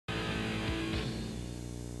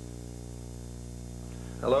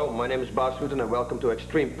Hello, my name is Rutten and welcome to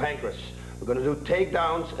Extreme Pancrase. We're going to do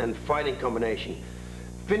takedowns and fighting combination.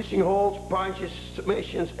 Finishing holds, punches,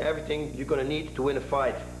 submissions, everything you're going to need to win a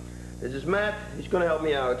fight. This is Matt, he's going to help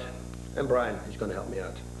me out, and Brian, he's going to help me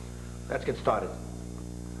out. Let's get started.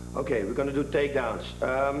 Okay, we're going to do takedowns.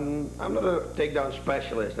 I'm not a takedown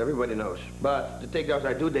specialist, everybody knows, but the takedowns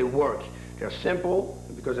I do, they work. They're simple,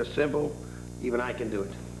 and because they're simple, even I can do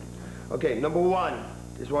it. Okay, number one,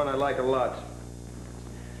 this one I like a lot.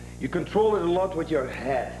 You control it a lot with your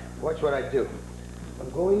head. Watch what I do.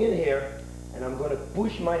 I'm going in here and I'm going to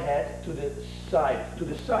push my head to the side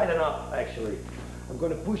and up actually. I'm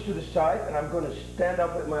going to push to the side and I'm going to stand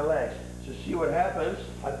up with my legs. So see what happens?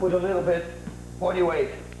 I put a little bit body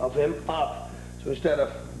weight of him up. So instead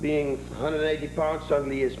of being 180 pounds,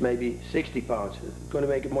 suddenly it's maybe 60 pounds. It's going to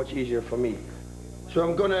make it much easier for me. So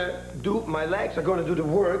I'm going to do, my legs are going to do the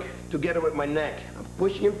work together with my neck. I'm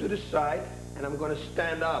pushing him to the side and I'm going to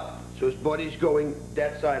stand up. So his body's going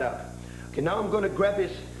that side up. Okay, now I'm going to grab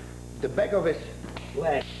the back of his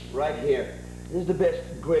leg right here. This is the best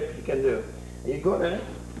grip you can do. And you're going to,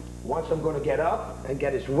 once I'm going to get up and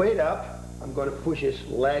get his weight up, I'm going to push his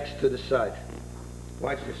legs to the side.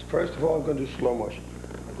 Watch this. First of all, I'm going to do slow motion.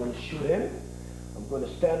 I'm going to shoot him. I'm going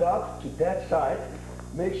to stand up to that side.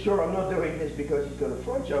 Make sure I'm not doing this because he's going to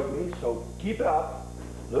front choke me, so keep it up,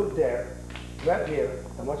 look there, grab here,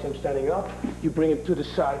 and once I'm standing up, you bring him to the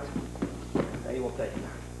side, and he will take it.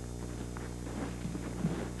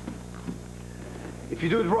 If you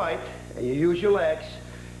do it right, and you use your legs,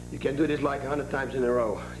 you can do this like 100 times in a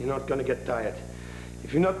row. You're not going to get tired.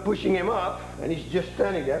 If you're not pushing him up, and he's just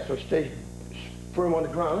standing there, so stay firm on the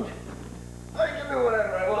ground, I can do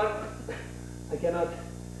whatever I want. I cannot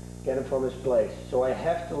get him from his place. So I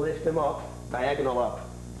have to lift him up, diagonal up,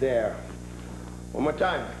 there. One more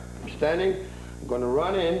time. I'm standing, I'm going to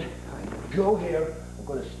run in, I go here, I'm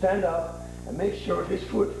going to stand up and make sure this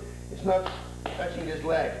foot is not touching this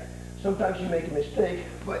leg. Sometimes you make a mistake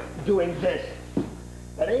by doing this.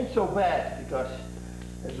 That ain't so bad because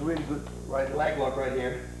there's a really good right leg lock right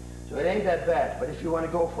here. So it ain't that bad. But if you want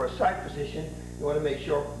to go for a side position, you want to make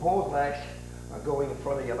sure both legs are going in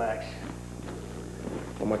front of your legs.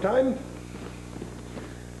 One more time.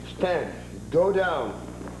 Stand. Go down.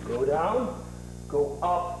 Go down. Go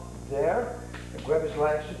up there. And grab his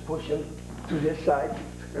legs and push him to this side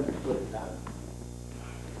and put it down.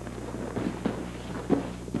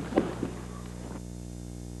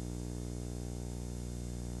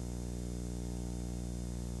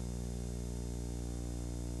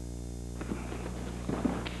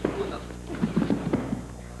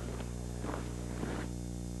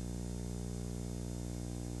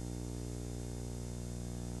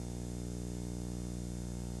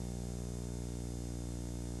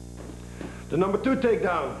 The number two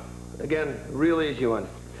takedown, again, real easy one.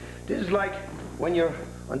 This is like when you're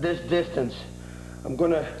on this distance. I'm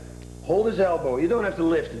gonna hold his elbow. You don't have to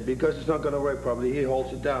lift it because it's not gonna work properly. He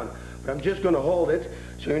holds it down. But I'm just gonna hold it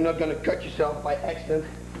so you're not gonna cut yourself by accident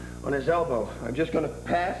on his elbow. I'm just gonna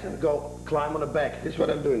pass and go climb on the back. This is what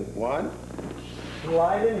I'm doing. One,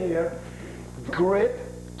 slide in here, grip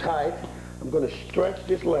tight. I'm gonna stretch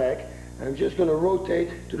this leg and I'm just gonna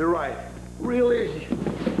rotate to the right. Real easy.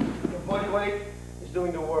 Body weight is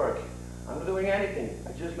doing the work. I'm not doing anything.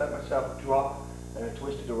 I just let myself drop and I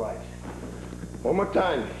twist to the right. One more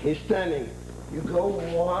time. He's standing. You go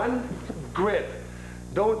one, grip.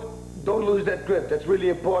 Don't lose that grip. That's really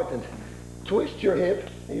important. Twist your hip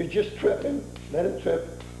and you just trip him. Let him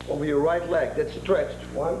trip over your right leg. That's stretched.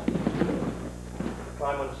 One.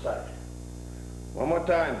 Climb on the side. One more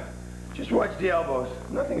time. Just watch the elbows.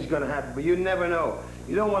 Nothing's going to happen, but you never know.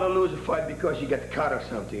 You don't want to lose a fight because you get cut or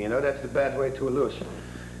something, you know? That's the bad way to lose,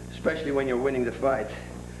 especially when you're winning the fight.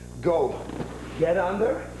 Go. Get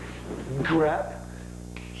under, grab,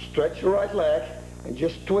 stretch your right leg, and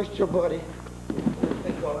just twist your body.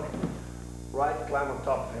 And go. Right, climb on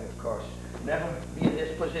top of him, of course. Never be in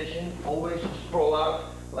this position. Always sprawl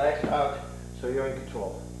out, legs out, so you're in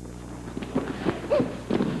control.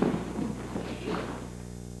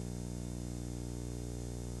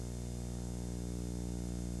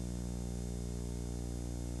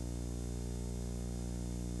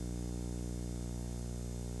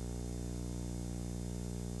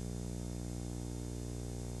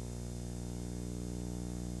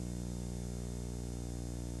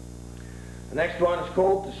 The next one is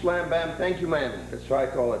called the Slam Bam Thank You Man. That's what I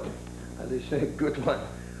call it. This is a good one.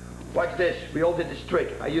 Watch this. We all did this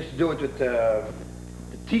trick. I used to do it with the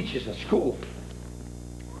teachers at school.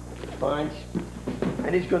 Finds.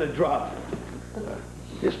 And he's going to drop.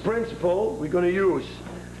 This principle we're going to use.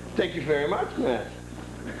 Thank you very much, Matt.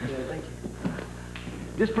 Yeah, thank you.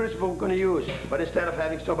 This principle I'm going to use, but instead of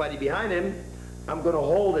having somebody behind him, I'm going to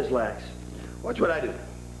hold his legs. Watch what I do.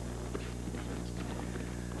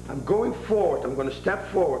 I'm going forward. I'm going to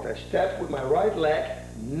step forward. I step with my right leg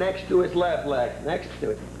next to his left leg, next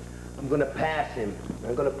to it. I'm going to pass him.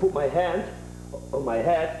 I'm going to put my hand on my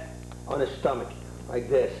head on his stomach, like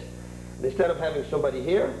this. And instead of having somebody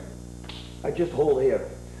here, I just hold here.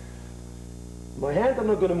 My hands I'm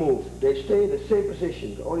not going to move. They stay in the same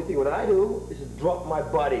position. The only thing what I do is to drop my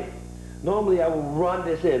body. Normally I will run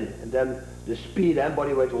this in, and then the speed and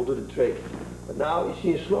body weight will do the trick. But now you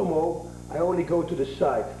see in slow-mo, I only go to the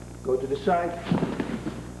side. Go to the side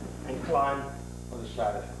and climb on the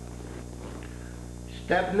side of him.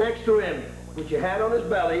 Step next to him. Put your head on his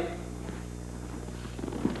belly.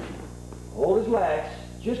 Hold his legs.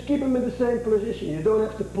 Just keep him in the same position. You don't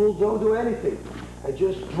have to pull, don't do anything. And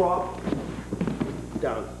just drop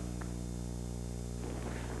down.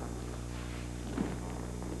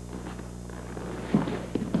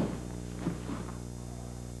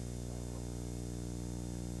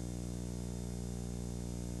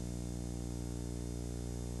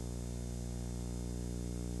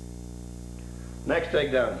 Next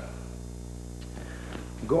takedown.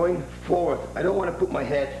 Going forward. I don't want to put my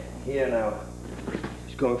head here now.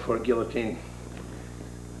 He's going for a guillotine.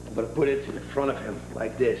 I'm going to put it in front of him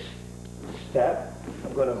like this. Step.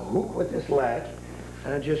 I'm going to hook with this leg,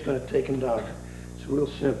 and I'm just going to take him down. It's real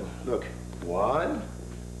simple. Look. 1,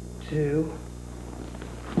 2,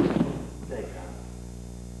 take down.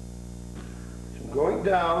 So I'm going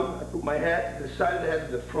down. I put my head to the side of the head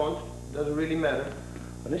to the front. Doesn't really matter.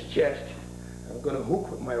 On his chest. I'm going to hook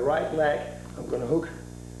with my right leg. I'm going to hook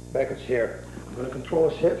backwards here. I'm going to control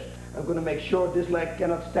his hips. I'm going to make sure this leg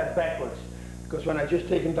cannot step backwards. Because when I just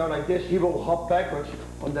take him down like this, he will hop backwards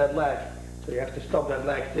on that leg. So you have to stop that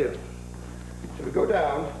leg too. So we go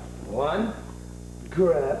down. 1,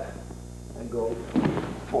 grab, and go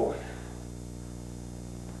forward.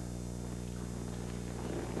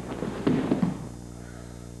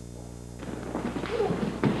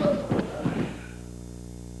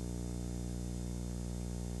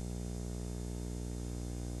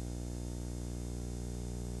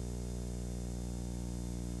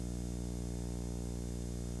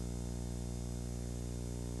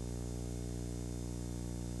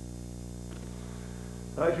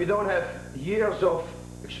 Now, if you don't have years of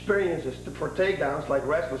experiences for takedowns, like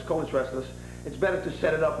wrestlers, college wrestlers, it's better to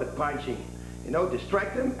set it up with punching. You know,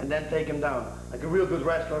 distract him and then take him down. Like a real good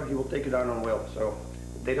wrestler, he will take you down on will, so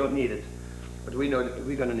they don't need it. But we know that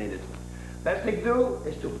we're gonna need it. Best thing to do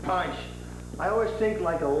is to punch. I always think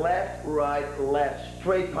like a left, right, left.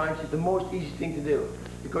 Straight punch is the most easy thing to do,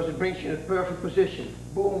 because it brings you in a perfect position.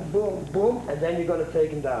 Boom, boom, boom, and then you're gonna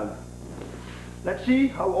take him down. Let's see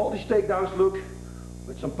how all these takedowns look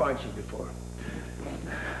with some punching before.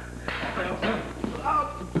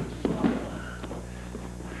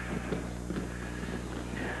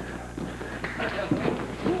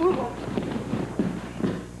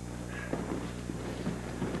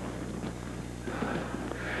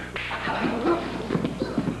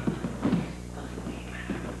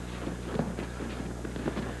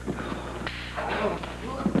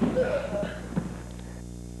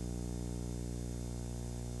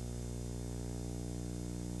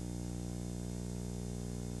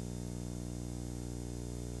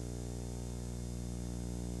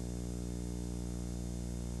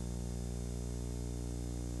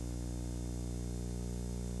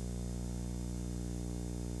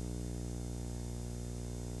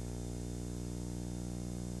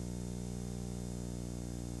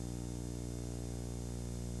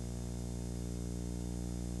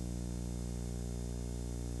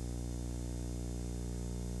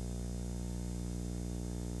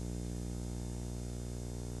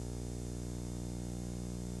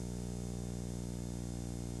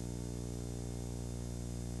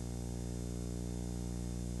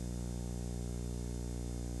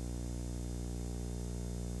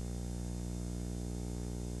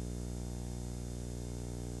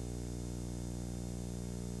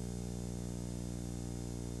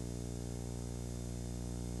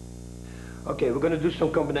 Okay, we're going to do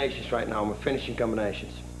some combinations right now. We're finishing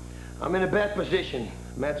combinations. I'm in a bad position.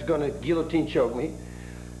 Matt's going to guillotine choke me.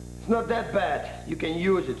 It's not that bad. You can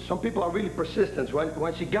use it. Some people are really persistent.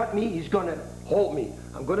 Once he got me, he's going to hold me.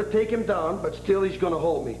 I'm going to take him down, but still he's going to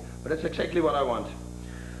hold me. But that's exactly what I want.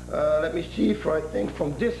 Let me see if I think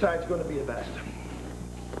from this side it's going to be the best.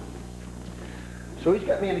 So he's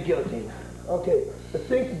got me in the guillotine. Okay, the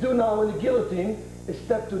thing to do now in the guillotine is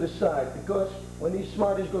step to the side, because when he's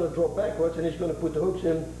smart, he's going to drop backwards and he's going to put the hooks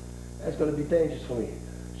in. That's going to be dangerous for me.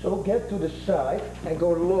 So get to the side and go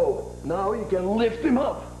low. Now you can lift him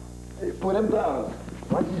up. And you put him down.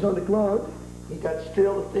 Once he's on the ground, he got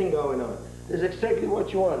still the thing going on. This is exactly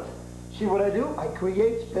what you want. See what I do? I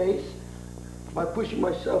create space by pushing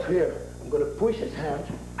myself here. I'm going to push his hand,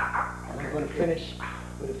 and I'm going to finish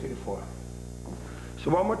with a figure four. So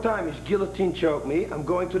one more time, he's guillotine choke me. I'm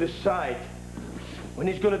going to the side. When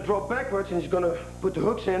he's going to drop backwards and he's going to put the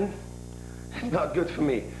hooks in, it's not good for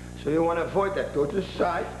me. So you want to avoid that. Go to the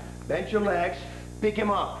side, bend your legs, pick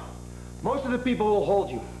him up. Most of the people will hold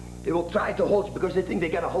you. They will try to hold you because they think they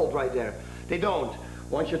got a hold right there. They don't.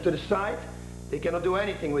 Once you're to the side, they cannot do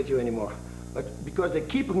anything with you anymore. But because they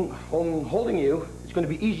keep on holding you, it's going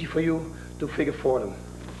to be easy for you to figure four them.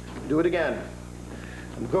 Do it again.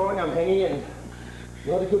 I'm going, I'm hanging in.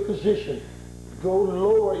 Not a good position. Go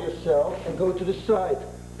lower yourself and go to the side.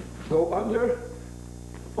 Go under,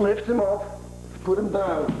 lift him up, put him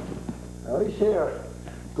down. Now he's here.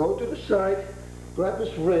 Go to the side, grab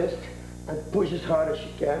his wrist, and push as hard as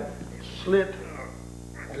you can. Slip,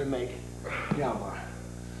 and then make the armbar.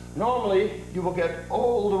 Normally, you will get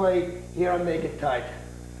all the way here and make it tight.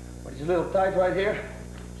 But it's a little tight right here,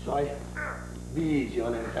 so I be easy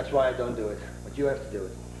on it. That's why I don't do it, but you have to do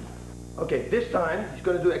it. Okay, this time, he's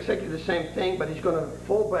going to do exactly the same thing, but he's going to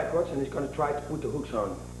fall backwards and he's going to try to put the hooks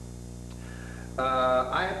on.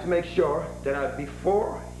 I have to make sure that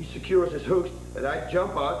before he secures his hooks, that I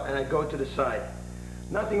jump out and I go to the side.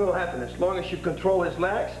 Nothing will happen as long as you control his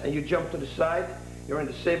legs and you jump to the side. You're in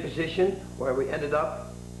the same position where we ended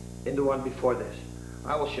up in the one before this.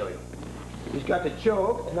 I will show you. He's got the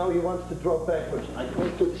choke and now he wants to drop backwards. I go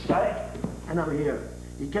to the side and I'm here.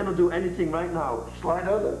 He cannot do anything right now. Slide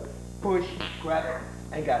under, push, grab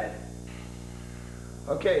it, and got it.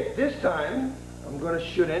 Okay, this time I'm going to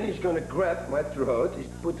shoot in. He's going to grab my throat. He's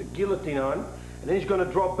put the guillotine on and then he's going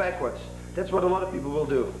to drop backwards. That's what a lot of people will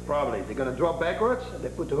do, probably. They're going to drop backwards, they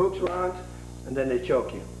put the hooks around, and then they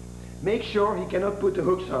choke you. Make sure he cannot put the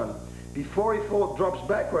hooks on. Before he drops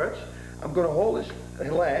backwards, I'm going to hold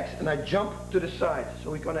his legs and I jump to the side.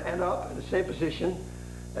 So we're going to end up in the same position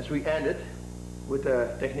as we ended with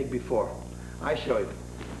the technique before. I show you.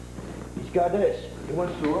 He's got this. He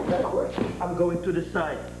wants to roll backwards. I'm going to the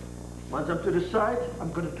side. Once I'm to the side,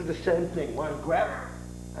 I'm going to do the same thing. One grab,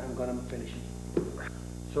 and I'm going to finish it.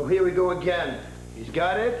 So here we go again. He's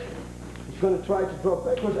got it. He's going to try to drop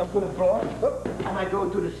backwards. I'm going to block, and I go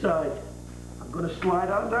to the side. I'm going to slide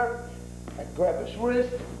under, I grab his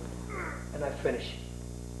wrist, and I finish.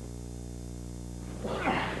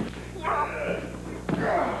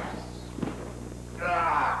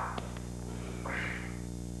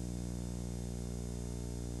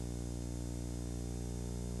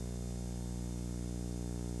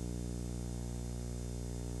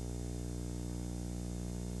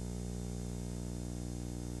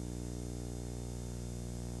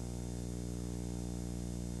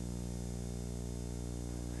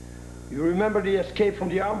 You remember the escape from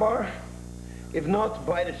the armbar? If not,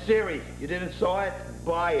 buy the series. You didn't saw it,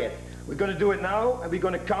 buy it. We're going to do it now, and we're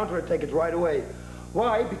going to counter-attack it right away.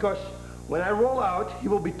 Why? Because when I roll out, he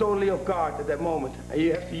will be totally off guard at that moment. And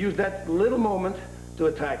you have to use that little moment to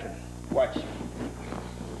attack him. Watch.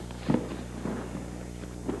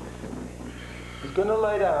 He's going to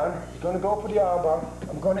lay down. He's going to go for the armbar.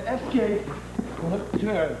 I'm going to escape. I'm going to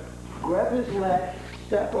turn. Grab his leg,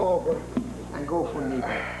 step over, and go for a knee.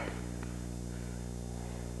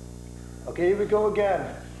 Okay, here we go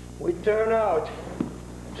again. We turn out,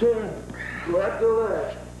 turn, grab the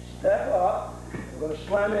leg, step up. I'm going to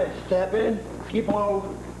slam in, step in, keep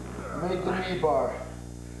low, make the knee bar.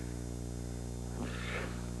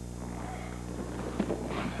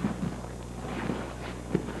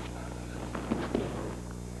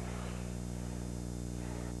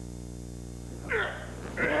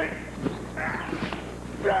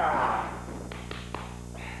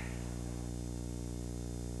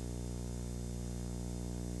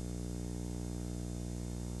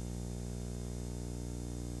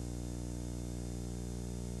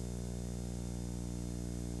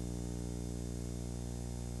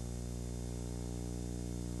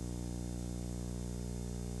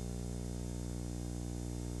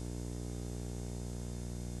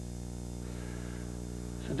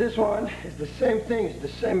 So this one is the same thing, it's the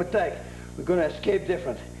same attack. We're going to escape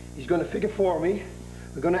different. He's going to figure four me,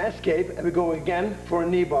 we're going to escape, and we're going again for a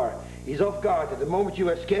knee bar. He's off guard. At the moment you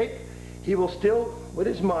escape, he will still, with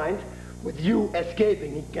his mind, with you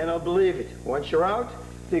escaping. He cannot believe it. Once you're out,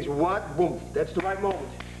 he thinks, what? Boom. That's the right moment.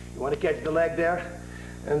 You want to catch the leg there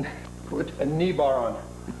and put a knee bar on.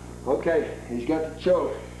 Okay, he's got the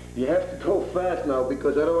choke. You have to go fast now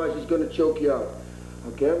because otherwise he's going to choke you out.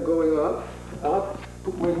 Okay, I'm going up, up,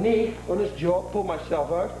 put my knee on his jaw, pull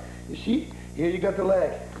myself out. You see? Here you got the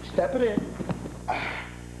leg. Step it in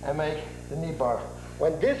and make the knee bar.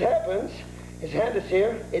 When this happens, his hand is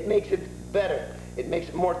here, it makes it better. It makes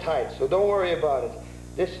it more tight, so don't worry about it.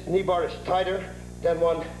 This knee bar is tighter than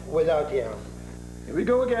one without the arm. Here we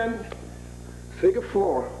go again. Figure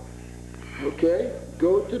 4. Okay,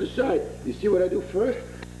 go to the side. You see what I do first?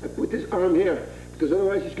 I put this arm here, because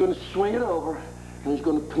otherwise he's going to swing it over, and he's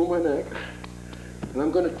going to pull my neck. And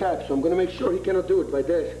I'm going to tap, so I'm going to make sure he cannot do it like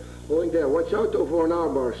this. Holding there. Watch out over an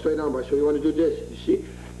arm bar, straight arm bar. So you want to do this. You see?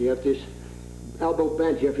 You have this elbow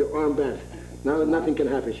bent, you have your arm bent. Now nothing can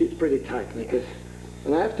happen. See, it's pretty tight like this.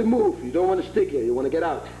 And I have to move. You don't want to stick here. You want to get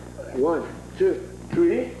out. 1, 2,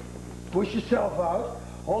 3. Push yourself out.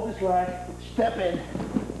 Hold this leg. Step in.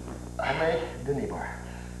 And make the knee bar.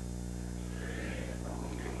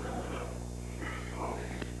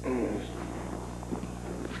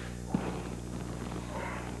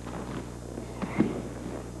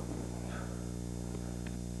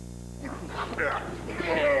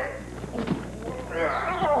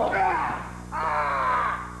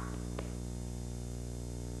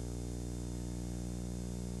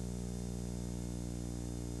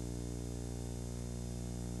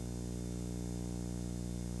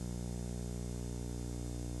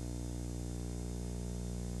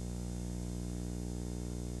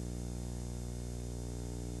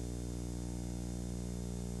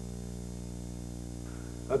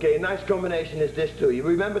 Okay, a nice combination is this too. You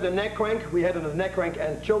remember the neck crank? We had on the neck crank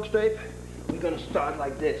and choke strap. We're going to start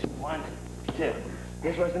like this. 1, 2.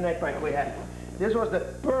 This was the neck crank we had. This was the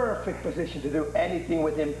perfect position to do anything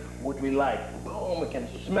with him what we like. Boom, we can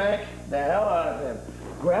smack the hell out of him.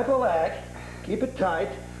 Grab a leg, keep it tight,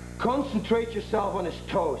 concentrate yourself on his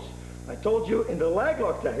toes. I told you in the leg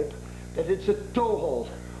lock tape that it's a toe hold.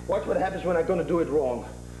 Watch what happens when I'm going to do it wrong.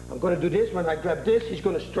 I'm going to do this. When I grab this, he's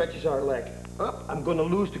going to stretch his arm leg. Up, I'm going to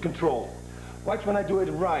lose the control. Watch when I do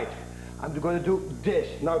it right. I'm going to do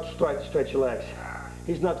this. Now stretch your legs.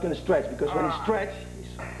 He's not going to stretch because when he stretches,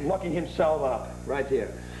 he's locking himself up right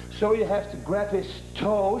here. So you have to grab his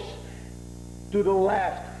toes to the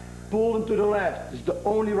left. Pull them to the left. It's the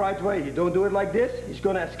only right way. You don't do it like this, he's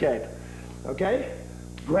going to escape. Okay?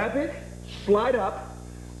 Grab it, slide up,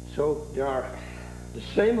 so they are the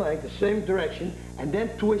same length, the same direction, and then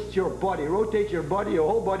twist your body. Rotate your body, your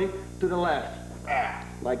whole body to the left.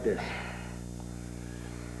 Like this.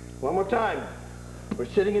 One more time. We're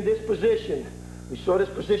sitting in this position. We saw this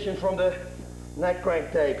position from the neck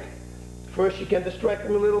crank tape. First you can distract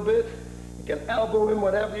him a little bit. You can elbow him,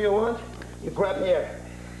 whatever you want. You grab here.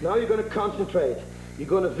 Now you're going to concentrate. You're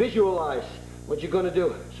going to visualize what you're going to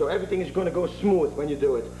do. So everything is going to go smooth when you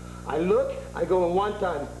do it. I look, I go in one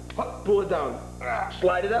time. Pull it down.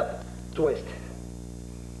 Slide it up. Twist.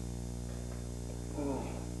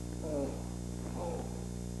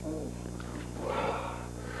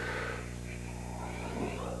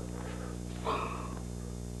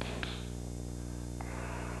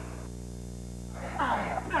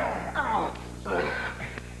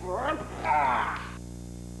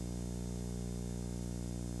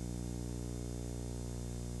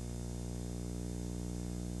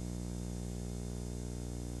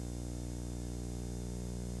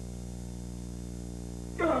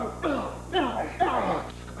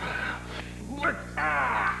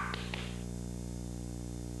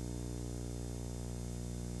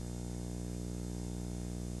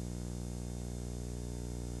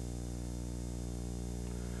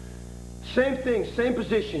 Same thing, same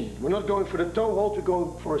position. We're not going for the toe hold, we're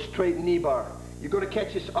going for a straight knee bar. You're going to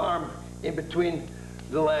catch his arm in between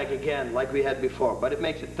the leg again, like we had before, but it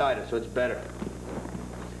makes it tighter, so it's better.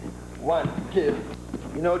 1, 2.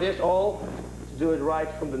 You know this all? To do it right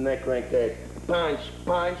from the neck crank tape. Punch,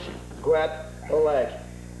 punch, grab the leg.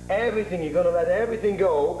 Everything, you're going to let everything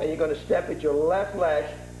go, and you're going to step with your left leg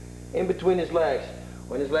in between his legs.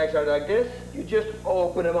 When his legs are like this, you just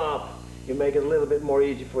open them up. You make it a little bit more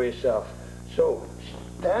easy for yourself. So,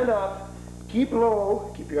 stand up, keep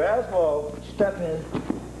low, keep your ass low, step in,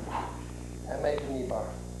 and make the knee bar.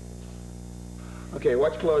 Okay,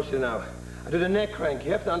 watch closer now. I do the neck crank.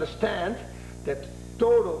 You have to understand that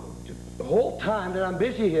the whole time that I'm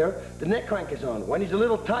busy here, the neck crank is on. When he's a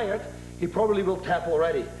little tired, he probably will tap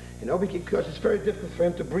already. You know, because it's very difficult for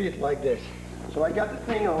him to breathe like this. So I got the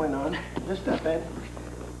thing going on, just step in,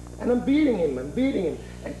 and I'm beating him,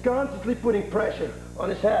 and constantly putting pressure on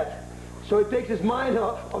his head. So it takes his mind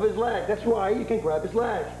off of his leg. That's why you can grab his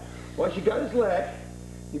leg. Once you got his leg,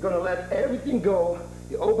 you're going to let everything go.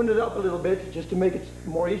 You open it up a little bit just to make it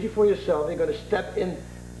more easy for yourself. You're going to step in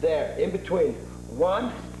there, in between.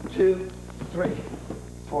 1, 2, 3,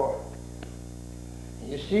 4.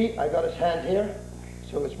 You see, I got his hand here,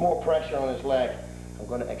 so it's more pressure on his leg. I'm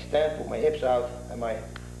going to extend, put my hips out and my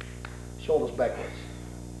shoulders backwards.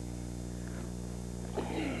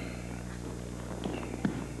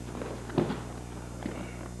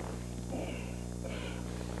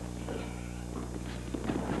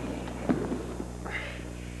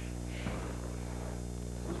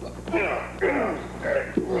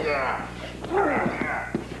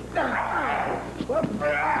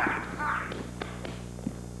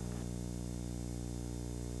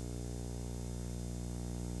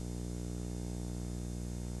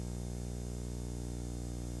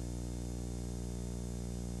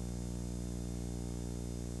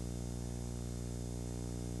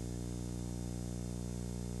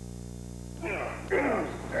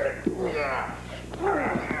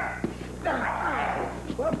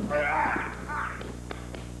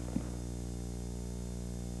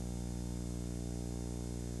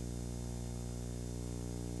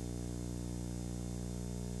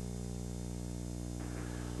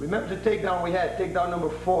 Remember the takedown we had, takedown number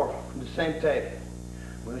 4 from the same tape.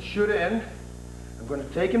 I'm going to shoot in, I'm going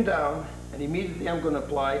to take him down, and immediately I'm going to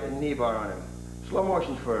apply a knee bar on him. Slow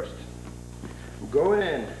motion first. I'm going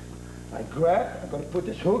in, I grab, I'm going to put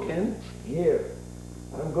this hook in here.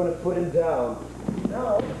 I'm going to put him down.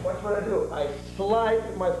 Now, watch what I do. I slide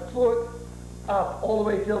with my foot up all the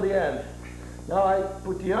way till the end. Now I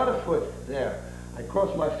put the other foot there. I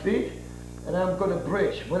cross my feet, and I'm going to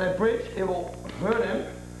bridge. When I bridge, it will hurt him.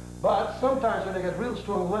 But sometimes when they get real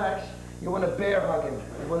strong legs, you want to bear hug him.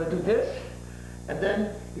 You want to do this, and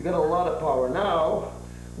then you get a lot of power. Now,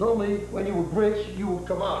 normally when you would bridge, you would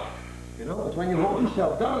come up. You know, it's when you hold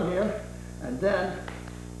yourself down here, and then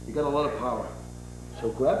you get a lot of power. So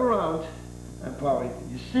grab around and power.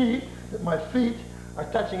 You see that my feet are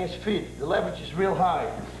touching his feet. The leverage is real high.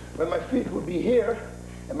 When my feet would be here,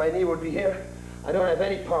 and my knee would be here, I don't have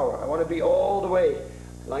any power. I want to be all the way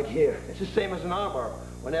like here. It's the same as an armbar.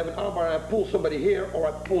 When I have an armbar, I pull somebody here or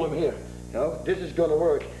I pull him here. You know, this is going to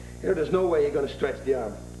work. Here, there's no way you're going to stretch the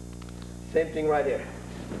arm. Same thing right here.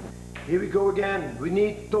 Here we go again. We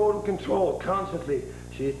need total control constantly.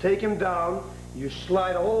 So you take him down, you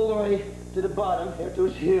slide all the way to the bottom, here to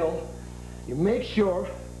his heel. You make sure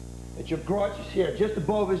that your crotch is here, just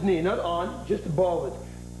above his knee, not on, just above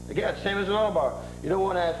it. Again, same as an armbar. You don't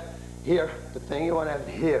want to have here the thing, you want to have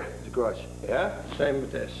here the crotch. Yeah? Same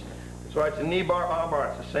with this. That's why it's a knee bar, arm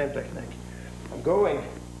bar, it's the same technique. I'm going.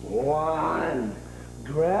 1.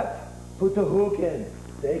 Grab, put the hook in,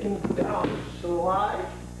 take him down, slide.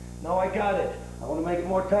 Now I got it. I want to make it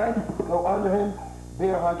more tight. Go under him,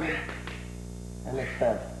 bear hug him, and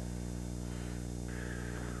extend.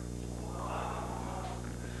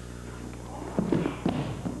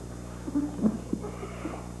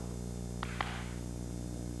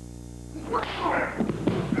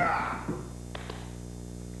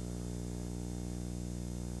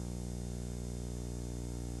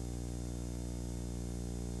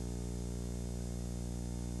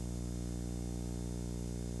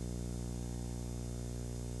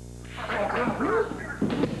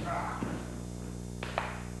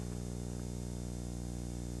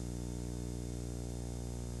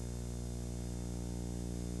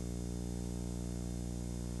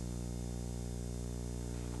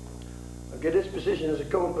 Okay, this position is a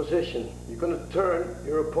cone position. You're going to turn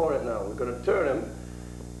your opponent now. We're going to turn him.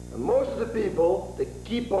 And most of the people, they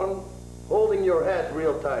keep on holding your head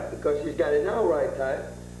real tight because he's got it now right tight,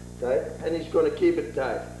 and he's going to keep it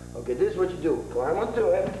tight. Okay, this is what you do. Climb onto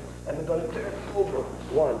him, and we're going to turn over.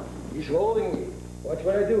 1. He's holding me. Watch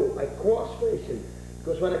what I do. I cross face him.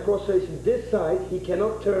 Because when I cross face him this side, he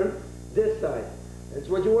cannot turn this side. That's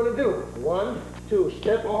what you want to do. 1, 2,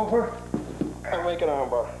 step over, and make an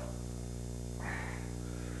armbar.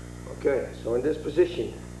 Okay, so in this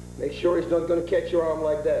position, make sure he's not going to catch your arm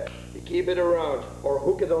like that. You keep it around, or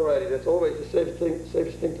hook it already. That's always the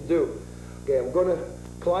safest thing to do. Okay, I'm going to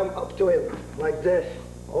climb up to him, like this,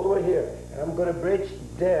 all the way here. And I'm going to bridge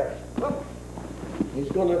there. Up. He's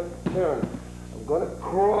going to turn. I'm going to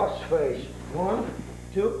cross face. 1,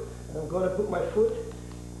 2, and I'm going to put my foot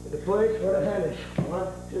in the place where the hand is.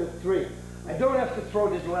 1, 2, 3. I don't have to throw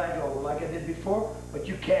this leg over like I did before, but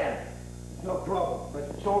you can. No problem, but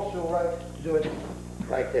it's also right to do it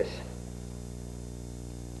like this.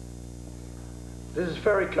 This is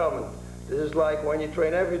very common. This is like when you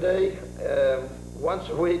train every day, once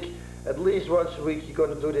a week, at least once a week, you're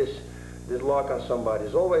going to do this lock on somebody.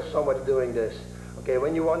 There's always somebody doing this. Okay,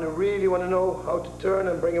 when you really want to know how to turn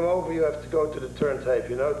and bring him over, you have to go to the turn tape,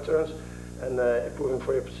 you know, turns and improve him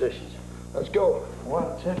for your positions. Let's go.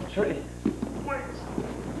 1, 2, 3.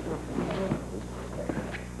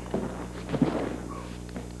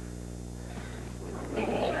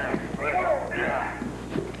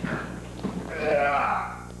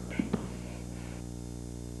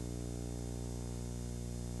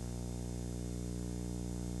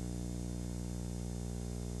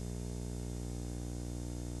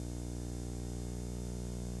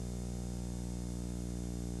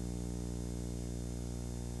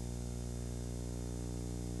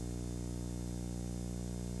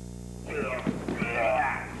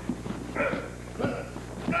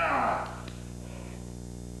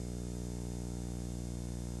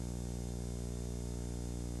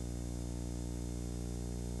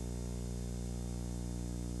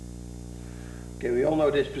 Okay, we all know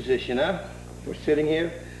this position, huh? We're sitting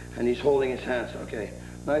here and he's holding his hands, okay.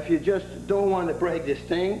 Now if you just don't want to break this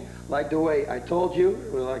thing, like the way I told you,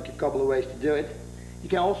 or like a couple of ways to do it, you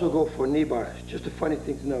can also go for a knee bar. It's just a funny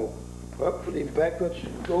thing to know. Up, lean backwards,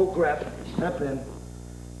 go grab, step in,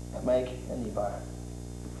 and make a knee bar.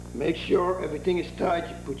 Make sure everything is tight,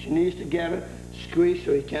 you put your knees together, squeeze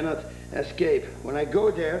so he cannot escape. When I go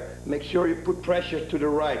there, make sure you put pressure to the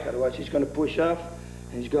right, otherwise he's going to push off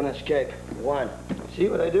and he's going to escape. One. See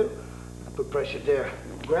what I do? I put pressure there.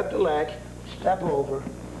 Grab the leg, step over,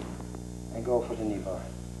 and go for the knee bar.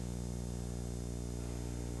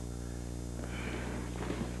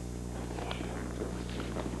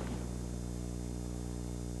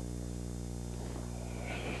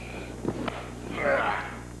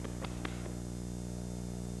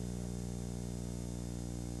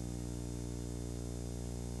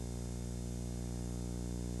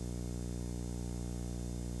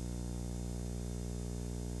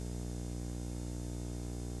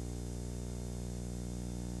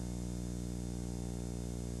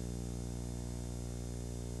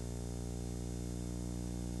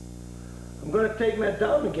 I'm going to take Matt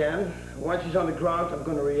down again. Once he's on the ground, I'm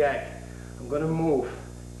going to react. I'm going to move.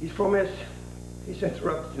 He's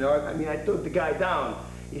interrupted, you know. I mean, I took the guy down.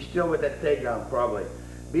 He's still with that takedown, probably.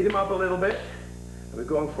 Beat him up a little bit, and we're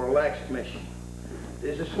going for a leg submission.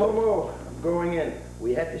 This is slow-mo. I'm going in.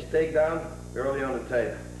 We had this takedown early on the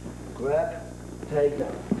tape. Grab,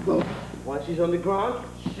 takedown. Boom. Once he's on the ground,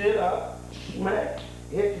 sit up, smack,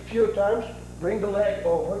 hit a few times, bring the leg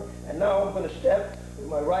over, and now I'm going to step with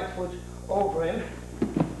my right foot over him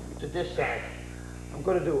to this side. I'm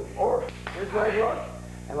going to do or this leg lock,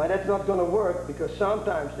 and when that's not going to work, because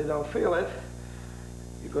sometimes they don't feel it,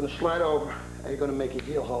 you're going to slide over and you're going to make your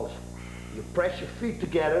heel hold. You press your feet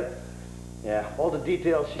together. Yeah, all the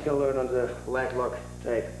details you can learn on the leg lock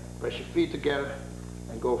tape. Press your feet together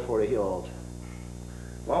and go for a heel hold.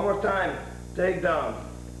 One more time, takedown.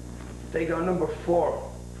 Takedown number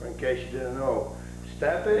 4, for in case you didn't know.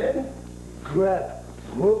 Step in, grab.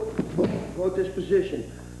 Move, go to this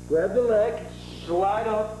position. Grab the leg, slide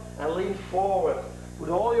up, and lean forward. Put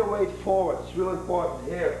all your weight forward. It's real important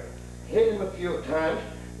here. Hit him a few times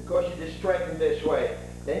because you distract him this way.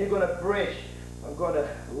 Then you're going to bridge. I'm going to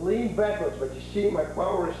lean backwards, but you see my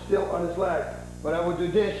power is still on his leg. When I will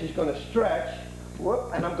do this, he's going to stretch,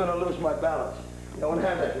 whoop, and I'm going to lose my balance. You don't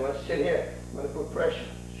have that. You want to sit here. I'm going to put pressure.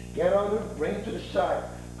 Get on him, bring him to the side.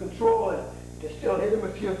 Control him. You can still hit him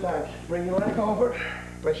a few times. Bring your leg over,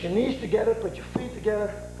 press your knees together, put your feet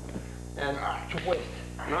together, and twist.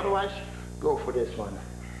 And otherwise, go for this one.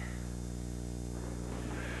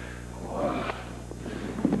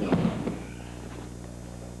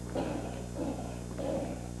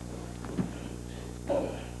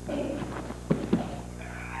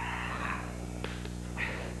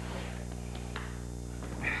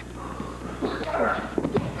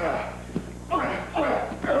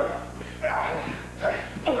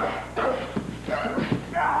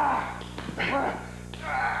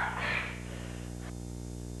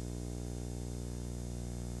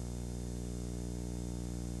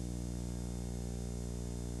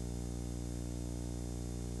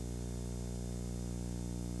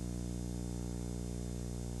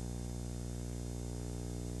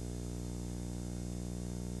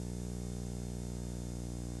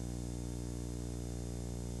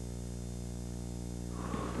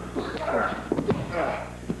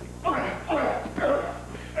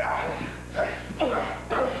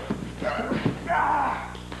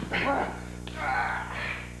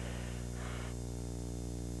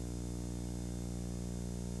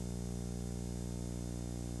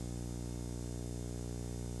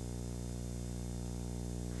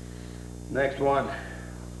 Next one.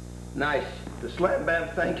 Nice. The slam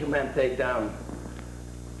bam thank you man takedown.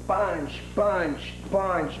 Punch, punch,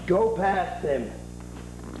 punch. Go past him.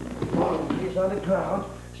 Boom. He's on the ground.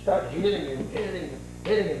 Start hitting him, hitting him,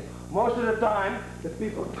 hitting him. Most of the time, the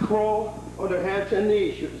people crawl on their hands and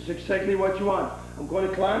knees. This is exactly what you want. I'm going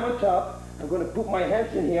to climb on top. I'm going to put my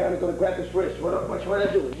hands in here and I'm going to grab his wrist. Watch what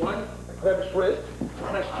I do. One, I grab his wrist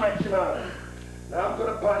and I stretch him out. Now I'm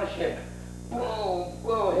going to punish him. Boom,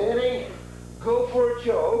 boom, hitting. Go for a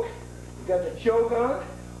choke. You got the choke on,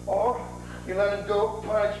 or you let him go,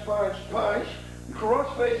 punch, punch, punch.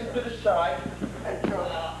 Cross face him to the side and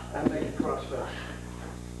choke and make a cross face.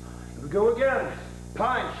 Here we go again.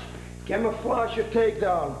 Punch. Camouflage your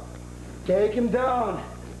takedown. Take him down.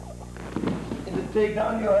 In the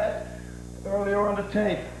takedown you had earlier on the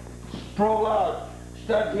tape. Sprawl out.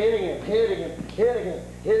 Start hitting him, hitting him, hitting him,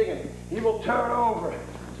 hitting him. He will turn over.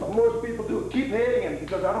 What most people do, keep hitting him,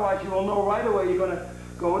 because otherwise you will know right away you're going to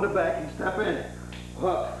go in the back and step in.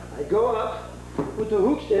 Hook. I go up, put the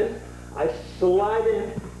hooks in, I slide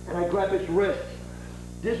in, and I grab his wrist.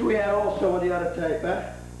 This we had also on the other tape,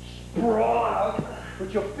 eh? Sprawl out,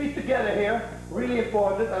 put your feet together here, really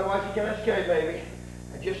important, otherwise you can escape, baby.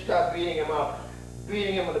 And just start beating him up.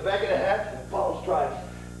 Beating him on the back of the head, and palm strikes.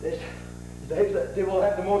 They will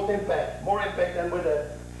have the most impact, more impact than with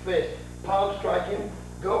a fist. Palm strike him,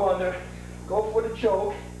 go under, go for the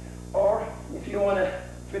choke, or if you want to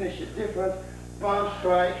finish it different, palm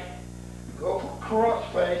strike, go for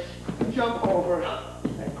cross face, jump over,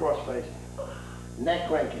 and cross face. Neck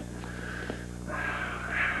cranking.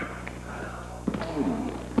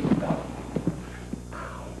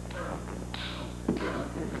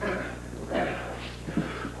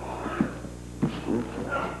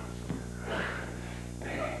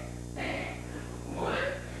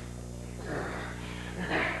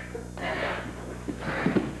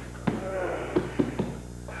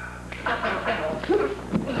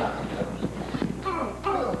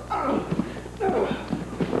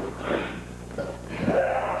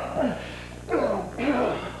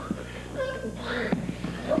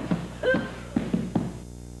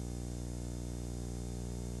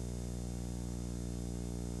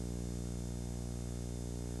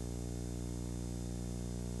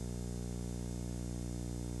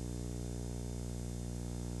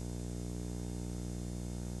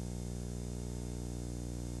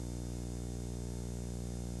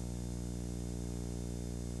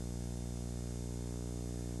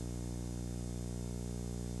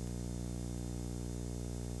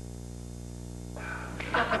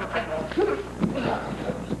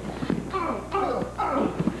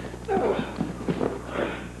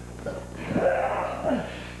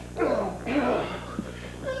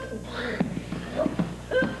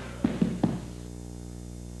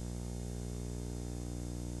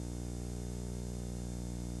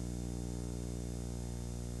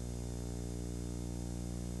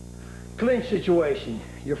 Clinch situation.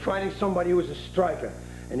 You're fighting somebody who is a striker,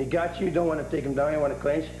 and he got you. You don't want to take him down, you want to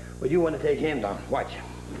clinch, but you want to take him down. Watch.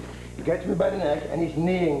 He gets me by the neck, and he's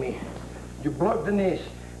kneeing me. You block the knees.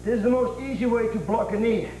 This is the most easy way to block a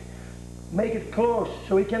knee. Make it close,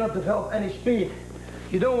 so he cannot develop any speed.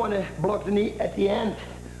 You don't want to block the knee at the end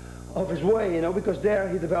of his way, you know, because there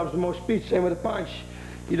he develops the most speed. Same with a punch.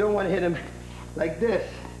 You don't want to hit him like this.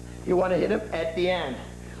 You want to hit him at the end.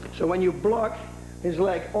 So when you block his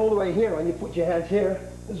leg all the way here, and you put your hands here,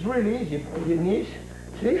 it's really easy. Put your knees,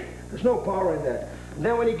 see? There's no power in that. And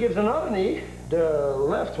then when he gives another knee, the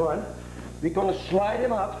left one, we're going to slide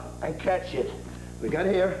him up and catch it. We got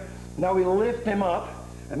here. Now we lift him up,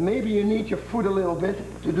 and maybe you need your foot a little bit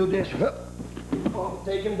to do this. Oh,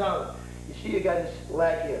 take him down. You see you got his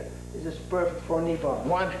leg here. This is perfect for a knee bar.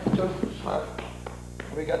 1, 2,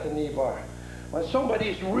 3. We got the knee bar. When somebody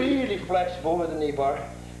is really flexible with the knee bar,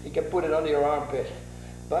 you can put it under your armpit,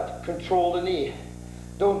 but control the knee.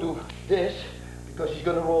 Don't do this, because he's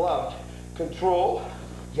going to roll out. Control,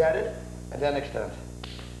 get it, and then extend.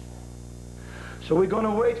 So we're going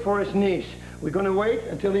to wait for his knees. We're going to wait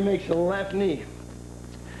until he makes a left knee.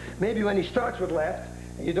 Maybe when he starts with left,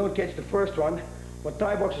 and you don't catch the first one, what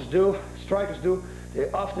Thai boxers do, strikers do,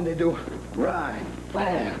 they do right,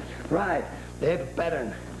 bam, right. They have a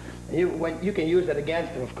pattern. And you can use that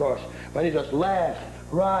against him, of course. When he does left,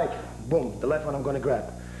 right, boom, the left one I'm going to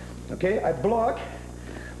grab. Okay, I block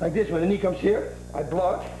like this. When the knee comes here, I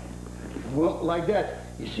block like that.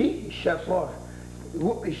 You see, he shoves forward.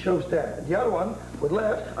 Whoop, he shoves there. The other one, with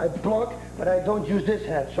left, I block, but I don't use this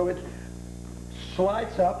hand. So it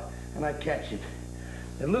slides up and I catch it.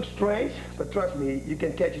 It looks strange, but trust me, you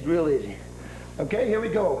can catch it real easy. Okay, here we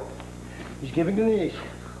go. He's giving the knees.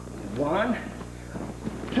 1,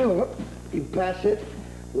 2, you pass it,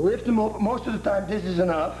 lift him up. Most of the time this is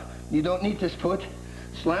enough. You don't need this foot.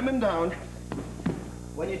 Slam him down.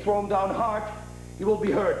 When you throw him down hard, he will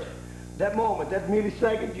be hurt. That moment, that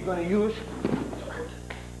millisecond, you're going to use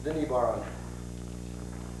the knee bar on.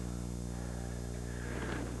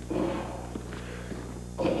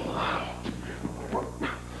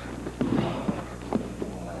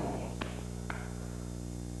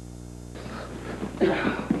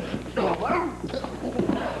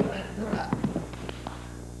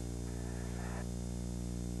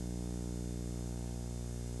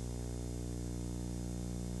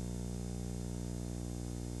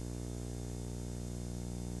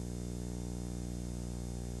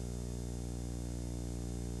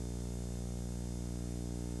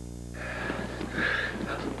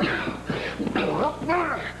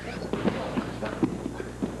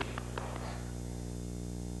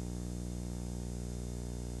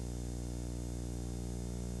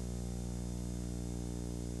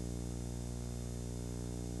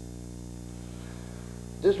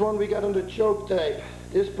 This one we got on the choke tape,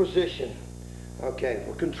 this position. Okay,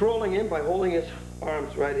 we're controlling him by holding his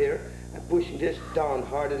arms right here and pushing this down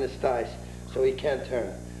hard in his thighs so he can't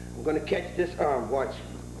turn. I'm gonna catch this arm, watch.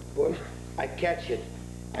 Push, I catch it.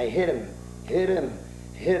 I hit him, hit him,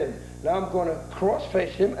 hit him. Now I'm gonna cross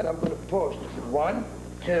face him and I'm gonna post. 1,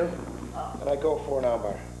 2, and I go for an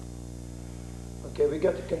armbar. Okay, we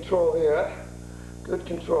got the control here, huh? Good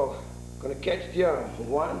control. Gonna catch the arm.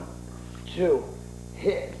 1, 2,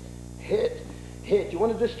 hit, hit, hit. You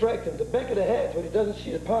want to distract him. The back of the head, when he doesn't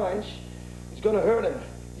see the punch, it's gonna hurt him.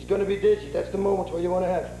 He's gonna be dizzy. That's the moment where you want to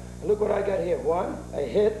have. And look what I got here. 1, I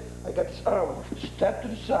hit, I got this arm. Step to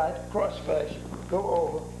the side, cross face, go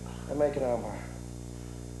over, and make an armbar.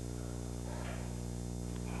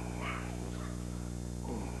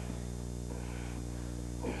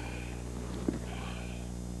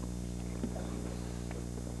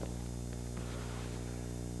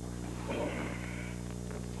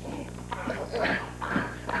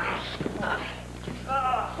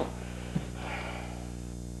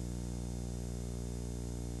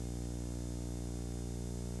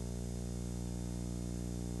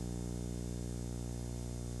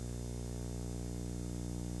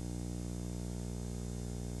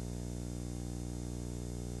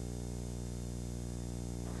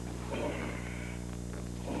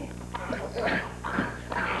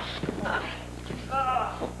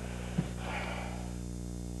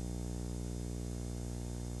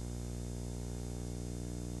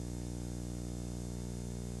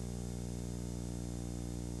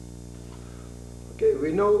 Okay,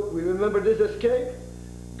 we remember this escape.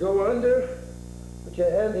 Go under, put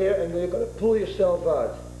your hand here, and you're going to pull yourself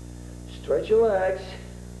out. Stretch your legs,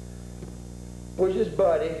 push his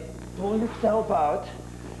body, pull yourself out,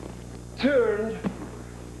 turn,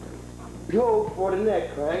 go for the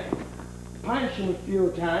neck crank, punch him a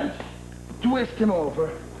few times, twist him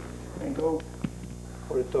over, and go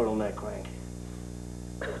for the total neck crank.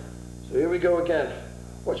 So here we go again.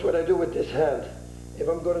 Watch what I do with this hand. If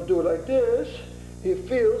I'm going to do it like this, he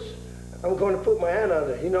feels I'm going to put my hand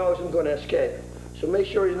under. He knows I'm going to escape. So make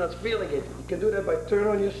sure he's not feeling it. You can do that by turning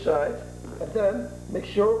on your side, and then make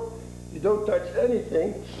sure you don't touch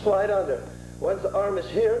anything, slide under. Once the arm is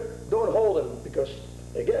here, don't hold him, because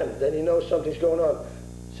again, then he knows something's going on.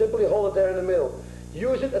 Simply hold it there in the middle.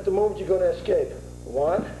 Use it at the moment you're going to escape.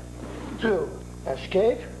 1, 2,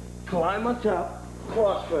 escape, climb on top,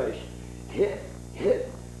 cross face, hit, hit,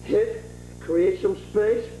 hit, create some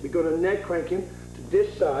space. We're going to neck crank him to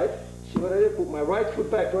this side. See what I did? Put my right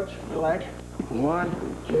foot backwards, leg,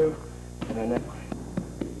 1, 2, and a neck crank.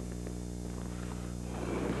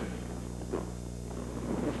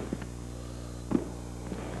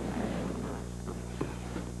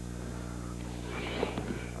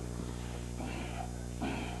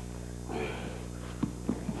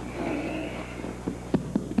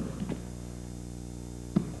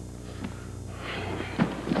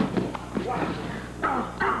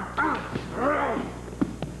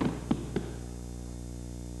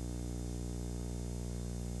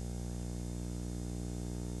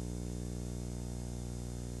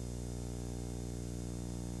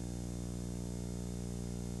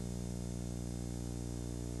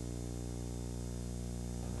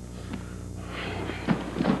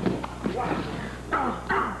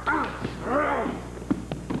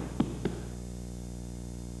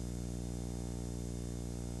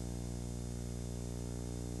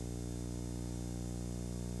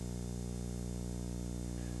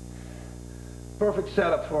 Perfect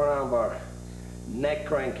setup for an armbar. Neck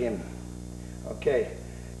crank him. Okay,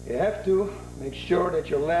 you have to make sure that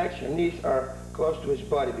your legs, your knees are close to his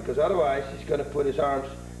body, because otherwise he's going to put his arms,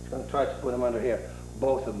 he's going to try to put them under here.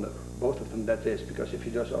 Both of them, that is, because if he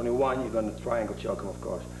does only one, you're going to triangle choke him, of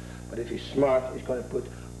course. But if he's smart, he's going to put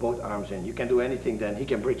both arms in. You can do anything then. He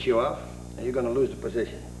can bridge you off, and you're going to lose the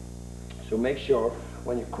position. So make sure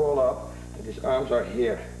when you crawl up that his arms are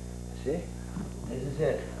here. See? This is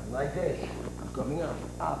it. Like this. Coming up,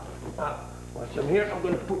 up, up. Once I'm here, I'm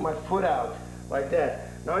going to put my foot out, like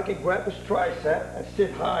that. Now I can grab his tricep and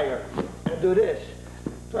sit higher and do this.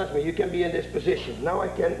 Trust me, you can be in this position. Now I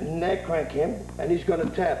can neck crank him, and he's going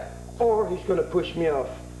to tap, or he's going to push me off.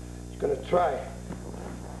 He's going to try.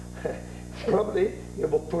 Probably he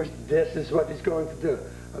will push. This is what he's going to do.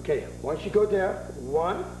 Okay, once you go there,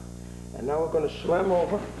 1, and now we're going to slam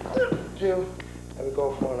over, 2, and we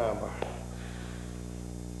go for an armbar.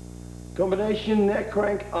 Combination neck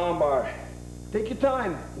crank armbar. Take your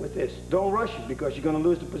time with this. Don't rush it, because you're going to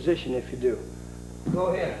lose the position if you do.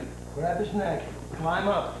 Go here, grab his neck, climb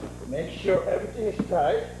up. Make sure everything is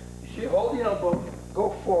tight. You see, hold the elbow, go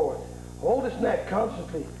forward. Hold his neck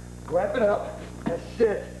constantly. Grab it up That's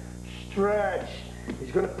it. Stretch.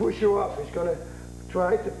 He's going to push you off. He's going to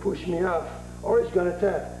try to push me off. Or he's going to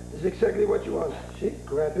tap. This is exactly what you want. See?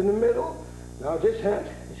 Grab in the middle. Now this hand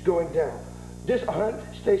is going down. This hand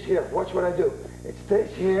stays here. Watch what I do. It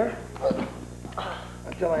stays here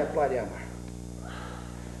until I apply the hammer.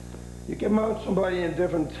 You can mount somebody in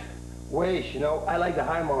different ways, you know. I like the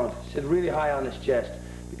high mount. Sit really high on his chest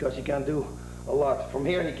because he can do a lot. From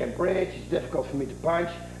here he can bridge. It's difficult for me to punch.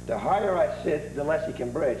 The higher I sit, the less he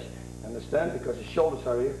can bridge. Understand? Because his shoulders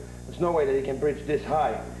are here. There's no way that he can bridge this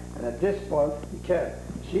high. And at this point, he can.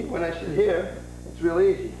 See, when I sit here, it's real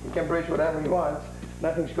easy. He can bridge whatever he wants.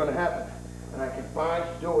 Nothing's going to happen. And I can punch,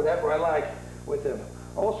 do whatever I like with him.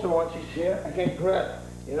 Also, once he's here, I can grab,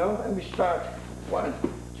 you know, and we start. 1,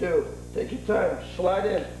 2, take your time, slide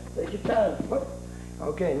in, take your time. Whoop.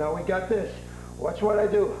 Okay, now we got this. Watch what I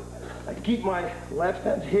do. I keep my left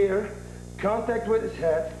hand here, contact with his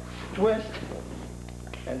head, twist,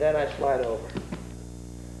 and then I slide over.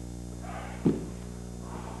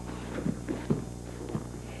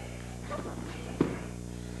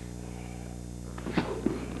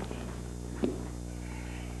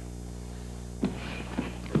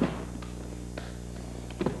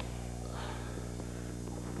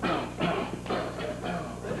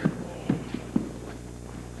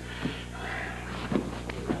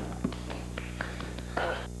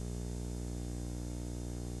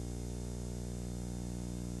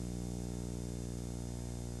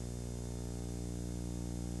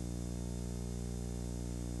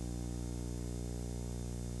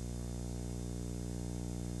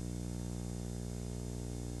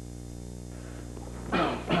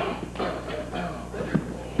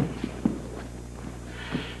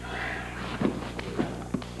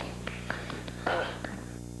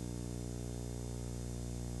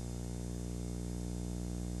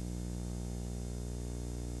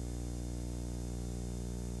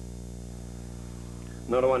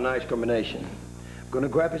 Another one, nice combination. I'm gonna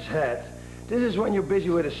grab his head. This is when you're busy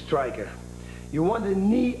with a striker. You want the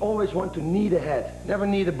knee, always want to knee the head, never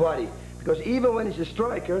knee the body. Because even when he's a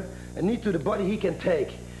striker, a knee to the body he can take.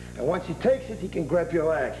 And once he takes it, he can grab your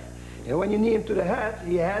leg. And when you knee him to the head,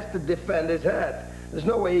 he has to defend his head. There's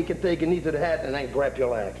no way he can take a knee to the head and then grab your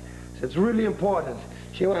leg. So it's really important.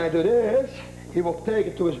 See, when I do this, he will take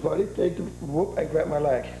it to his body, take the whoop, and grab my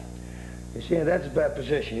leg. You see, and that's a bad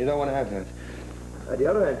position. You don't want to have that. On the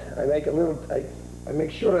other hand, I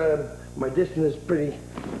make sure my distance is pretty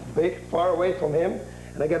big, far away from him,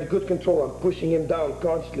 and I got a good control. I'm pushing him down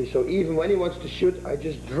constantly, so even when he wants to shoot, I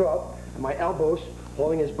just drop my elbows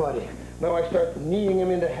holding his body. Now I start kneeing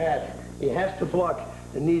him in the head. He has to block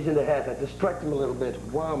the knees in the head. I distract him a little bit.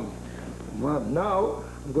 Wham, wham. Now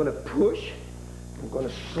I'm going to push, I'm going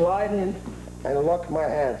to slide in and lock my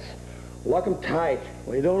hands. Lock him tight.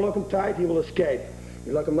 When you don't lock him tight, he will escape.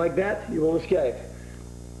 You lock him like that, he will escape.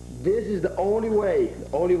 This is the only way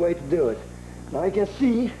to do it. Now you can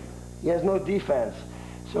see he has no defense.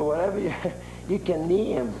 So whatever you can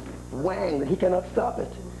knee him, whang, he cannot stop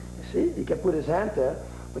it. You see, he can put his hand there,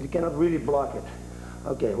 but he cannot really block it.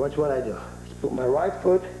 Okay, watch what I do. Just put my right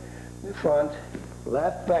foot in front,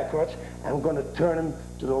 left backwards, and I'm going to turn him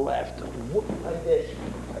to the left. Whoop, like this.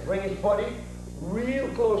 I bring his body real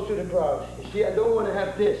close to the ground. You see, I don't want to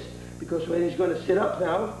have this, because when he's going to sit up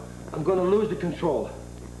now, I'm going to lose the control.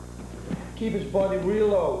 Keep his body real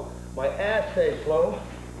low. My ass stays low,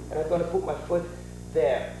 and I'm going to put my foot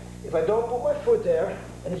there. If I don't put my foot there,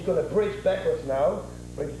 and he's going to bridge backwards now,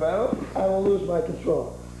 bridge back, I will lose my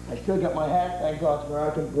control. I still got my hand, thank God, where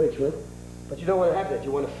I can bridge with, but you don't want to have that. You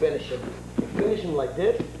want to finish him. You finish him like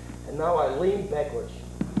this, and now I lean backwards.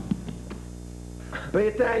 Pay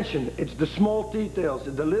attention. It's the small details,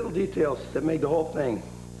 the little details that make the whole thing.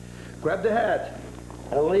 Grab the head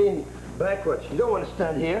and lean backwards. You don't want to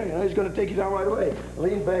stand here, you know, he's going to take you down right away.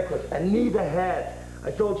 Lean backwards and knee the head.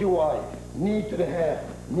 I told you why. Knee to the head,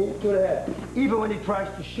 knee to the head. Even when he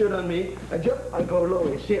tries to shoot on me, I jump, I go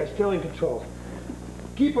low. You see, I'm still in control.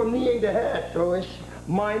 Keep on kneeing the head so his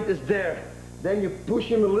mind is there. Then you push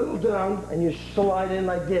him a little down and you slide in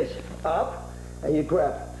like this. Up and you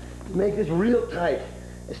grab. You make this real tight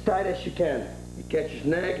as you can. You catch his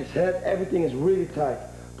neck, his head, everything is really tight.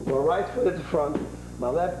 Put my right foot at the front, my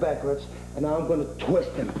left backwards, and now I'm going to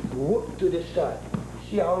twist him. Whoop to this side.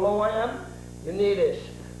 See how low I am? You need this.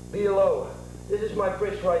 Be low. This is my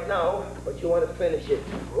wrist right now, but you want to finish it.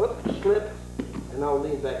 Whoop, slip, and now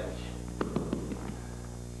lean backwards.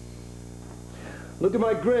 Look at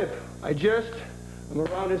my grip. I'm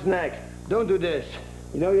around his neck. Don't do this.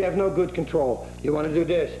 You know you have no good control. You want to do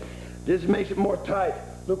this. This makes it more tight.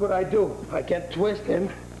 Look what I do. I can twist him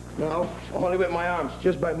now only with my arms,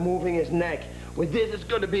 just by moving his neck. With this, it's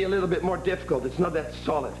going to be a little bit more difficult. It's not that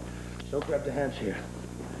solid. So grab the hands here.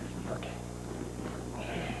 Okay.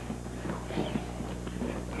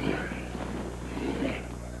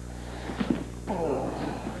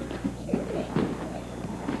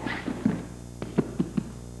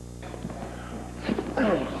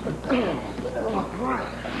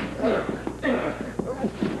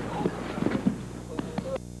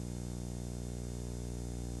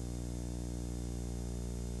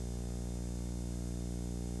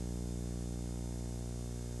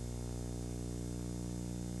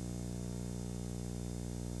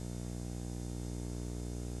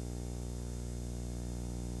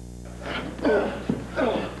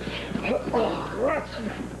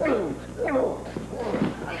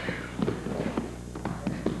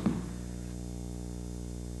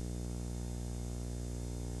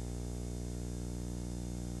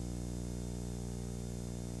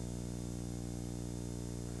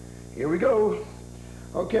 Here we go.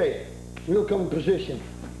 Okay, we'll come in position.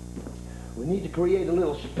 We need to create a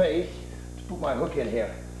little space to put my hook in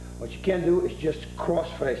here. What you can do is just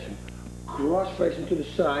cross-face him. Cross-face him to the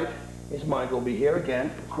side. His mind will be here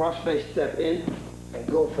again. Cross-face step in and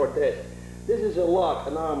go for this. This is a lock,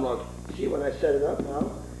 an arm lock. See when I set it up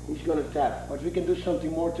now? He's going to tap. But we can do something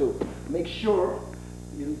more too. Make sure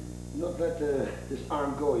you not let this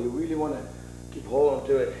arm go. You really want to keep hold on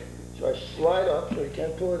to it. So I slide up so you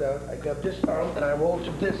can't pull it out. I grab this arm and I roll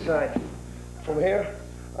to this side. From here,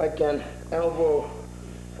 I can elbow,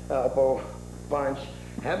 punch,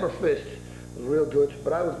 hammer fist. Real good,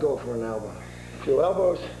 but I would go for an elbow. 2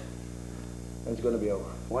 elbows, and it's going to be over.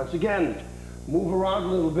 Once again, move around a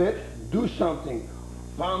little bit, do something.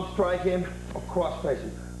 Palm strike him or cross face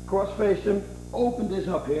him. Cross face him, open this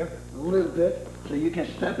up here a little bit so you can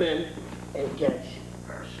step in and catch.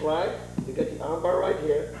 Slide, you get the arm bar right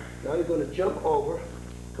here. Now you're going to jump over,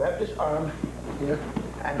 grab this arm here,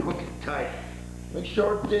 and hook it tight. Make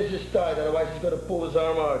sure this is tight, otherwise he's going to pull his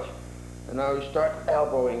arm out. And now you start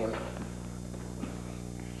elbowing him.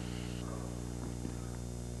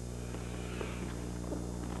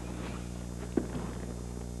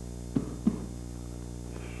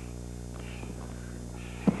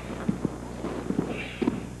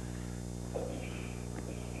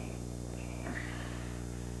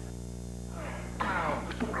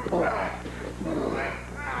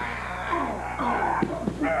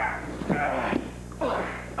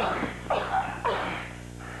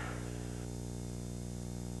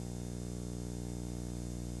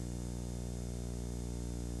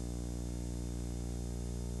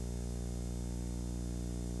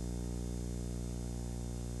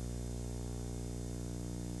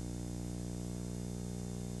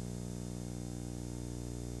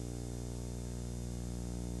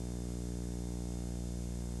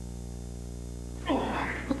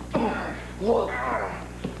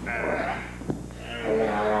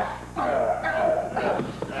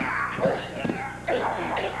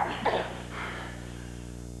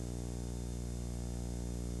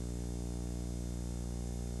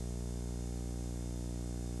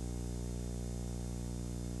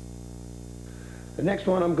 The next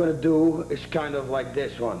one I'm going to do is kind of like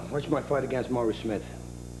this one. Watch my fight against Maurice Smith.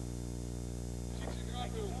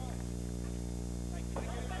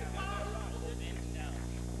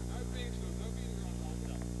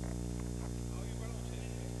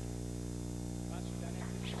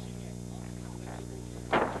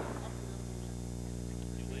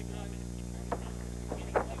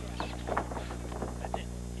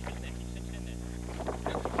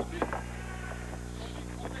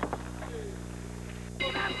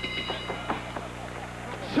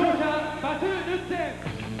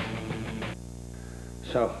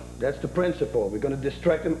 So that's the principle. We're going to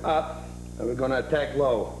distract him up and we're going to attack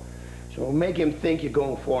low. So we'll make him think you're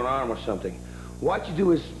going for an arm or something. What you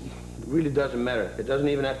do is, it really doesn't matter. It doesn't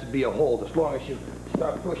even have to be a hold. As long as you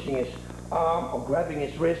start pushing his arm or grabbing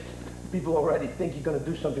his wrist, people already think you're going to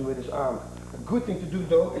do something with his arm. A good thing to do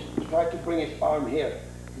though is to try to bring his arm here.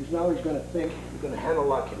 Because now he's going to think you're going to handle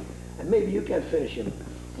lock him. And maybe you can finish him.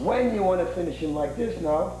 When you want to finish him like this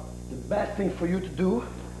now, the best thing for you to do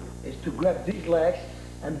is to grab these legs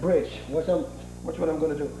and bridge. Watch what I'm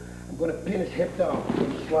going to do. I'm going to pin his hip down.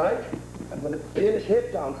 Slide. I'm going to pin his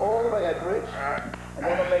hip down all the way at bridge, and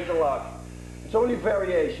then I'll make the lock. It's only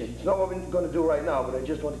variation. It's not what we're going to do right now, but I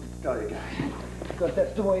just wanted to tell you guys. Because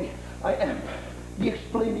that's the way I am. The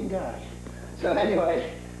explaining guy. So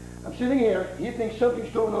anyway, I'm sitting here. He thinks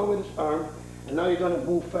something's going on with his arm, and now you're going to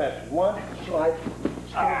move fast. 1, slide,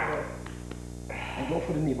 and go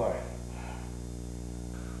for the knee bar.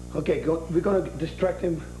 Okay, we're going to distract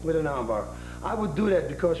him with an arm bar. I would do that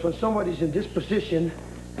because when somebody's in this position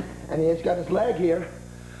and he's got his leg here,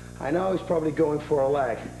 I know he's probably going for a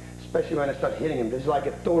leg, especially when I start hitting him. This is like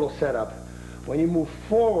a total setup. When you move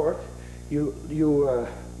forward, you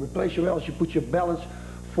replace your balance, you put your balance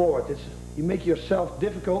forward. You make yourself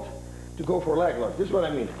difficult to go for a leg lock. This is what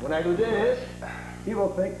I mean. When I do this, he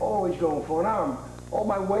will think, oh, he's going for an arm. All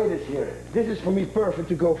my weight is here. This is for me perfect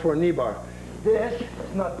to go for a knee bar. This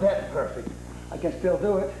is not that perfect. I can still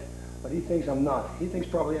do it, but he thinks I'm not. He thinks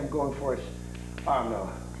probably I'm going for his arm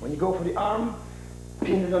now. When you go for the arm,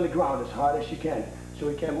 pin it on the ground as hard as you can, so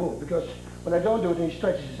he can't move. Because when I don't do it and he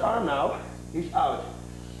stretches his arm now, he's out.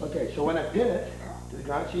 Okay, so when I pin it to the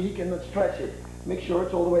ground, see, he cannot stretch it. Make sure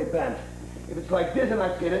it's all the way bent. If it's like this and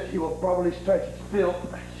I pin it, he will probably stretch it still.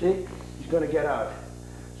 See, he's going to get out.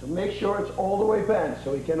 So make sure it's all the way bent,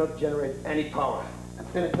 so he cannot generate any power.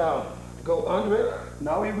 And pin it down. Go under it.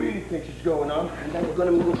 Now he really thinks it's going on, and then we're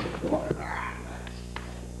going to move.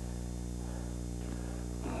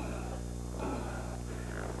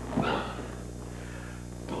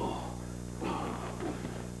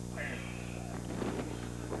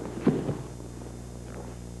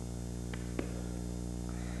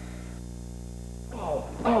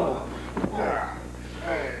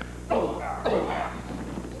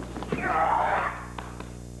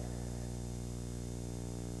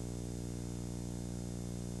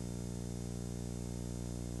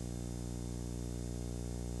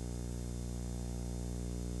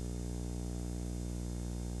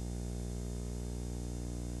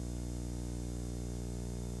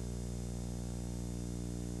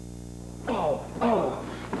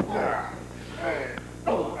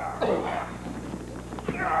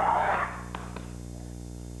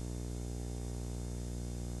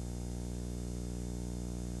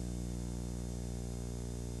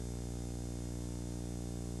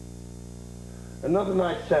 Another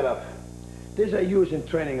nice setup. This I use in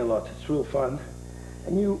training a lot. It's real fun.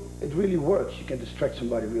 And it really works. You can distract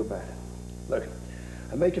somebody real bad. Look,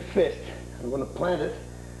 I make a fist. I'm going to plant it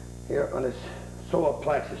here on his solar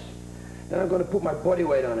plexus. Then I'm going to put my body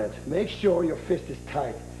weight on it. Make sure your fist is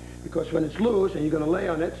tight. Because when it's loose and you're going to lay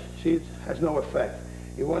on it, see, it has no effect.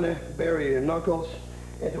 You want to bury your knuckles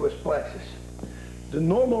into his plexus. The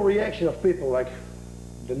normal reaction of people, like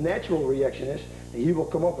the natural reaction is, he will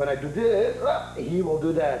come up and I do this, he will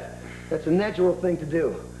do that. That's a natural thing to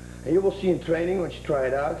do. And you will see in training, once you try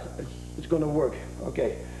it out, it's going to work.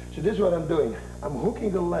 Okay, so this is what I'm doing. I'm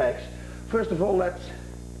hooking the legs. First of all, let's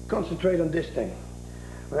concentrate on this thing.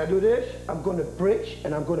 When I do this, I'm going to bridge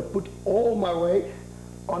and I'm going to put all my weight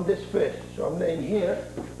on this fist. So I'm laying here.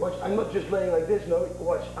 Watch, I'm not just laying like this, no.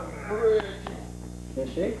 Watch, I'm bridging. You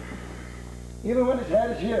see? Even when his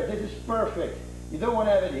head is here, this is perfect. You don't want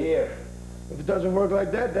to have it here. If it doesn't work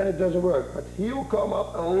like that, then it doesn't work. But he will come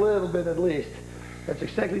up a little bit at least. That's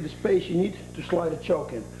exactly the space you need to slide a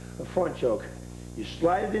choke in, a front choke. You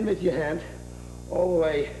slide it in with your hand, all the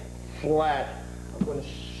way flat. I'm going to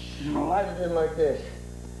slide it in like this.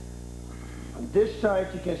 On this side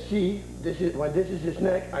you can see, when this is his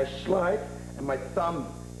neck, I slide and my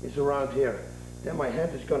thumb is around here. Then my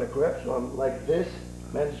hand is going to grab, so I'm like this.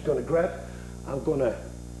 My hand is going to grab. I'm going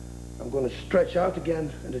to stretch out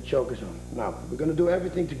again and the choke is on. Now, we're going to do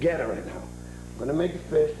everything together right now. I'm going to make a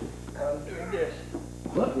fist and I'm doing this.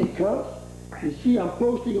 But because, you see I'm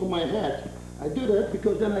posting on my head. I do that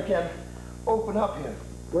because then I can open up here.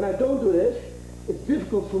 When I don't do this, it's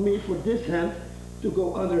difficult for me for this hand to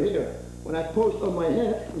go under here. When I post on my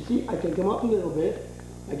head, you see I can come up a little bit.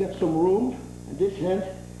 I get some room and this hand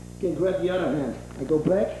can grab the other hand. I go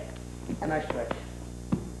back and I stretch.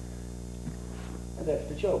 And that's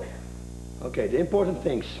the choke. Okay, the important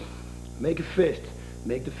things. Make a fist.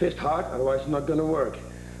 Make the fist hard, otherwise it's not going to work.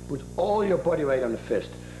 Put all your body weight on the fist.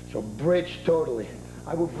 So bridge totally.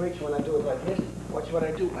 I will bridge when I do it like this. Watch what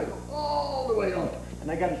I do. I go all the way up.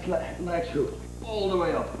 And I got his legs hooked all the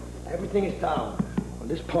way up. Everything is down on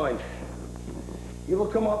this point. He will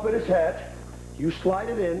come up with his head. You slide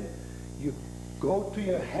it in. You go to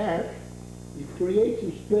your head. You create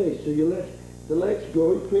some space. So you let the legs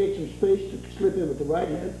go. You create some space to slip in with the right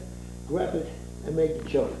hand. Grab it and make the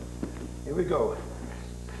choke. Here we go.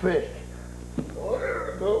 Fist.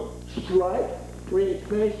 Go. Slide. Create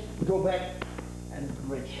space. Go back and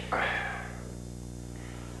bridge.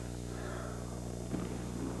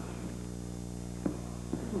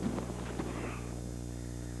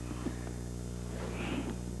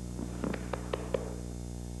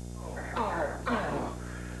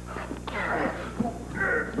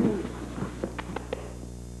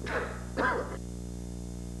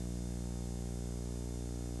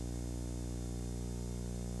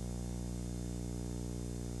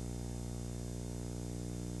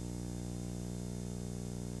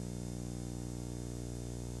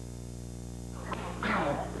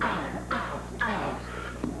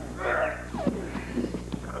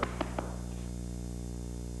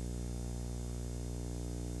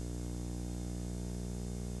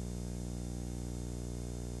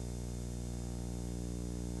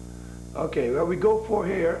 Okay, what we go for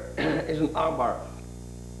here is an armbar.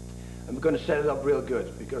 And we're going to set it up real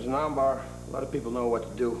good, because an armbar, a lot of people know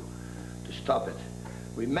what to do to stop it.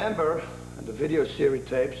 Remember in the video series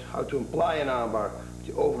tapes how to apply an armbar.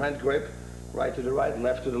 The overhand grip, right to the right,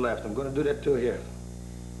 left to the left. I'm going to do that too here.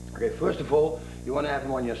 Okay, first of all, you want to have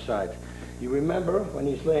him on your side. You remember when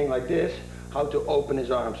he's laying like this, how to open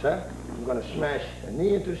his arms, huh? I'm going to smash a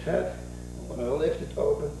knee into his head. I'm going to lift it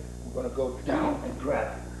open. I'm going to go down and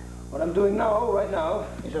grab. What I'm doing now, right now,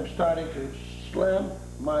 is I'm starting to slam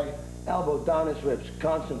my elbow down his ribs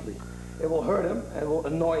constantly. It will hurt him and it will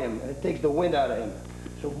annoy him, and it takes the wind out of him.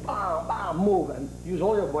 So bam, bam, move and use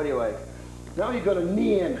all your body weight. Now you're going to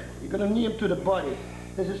knee him. You're going to knee him to the body.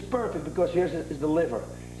 This is perfect because here's is the liver.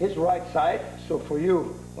 His right side, so for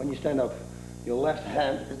you, when you stand up, your left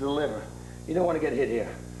hand is the liver. You don't want to get hit here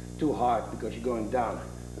too hard because you're going down.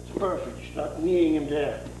 It's perfect. You start kneeing him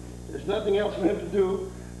there. There's nothing else for him to do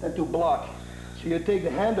than to block. So you take the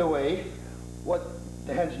hand away. What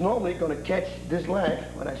the hand's normally going to catch this leg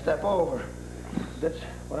when I step over. That's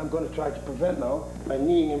what I'm going to try to prevent now by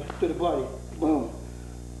kneeing him to the body. Boom,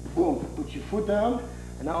 boom. Put your foot down,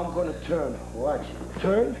 and now I'm going to turn. Watch.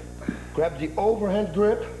 Turn. Grab the overhand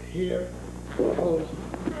grip here. Boom.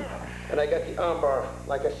 And I got the armbar,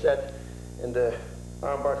 like I said in the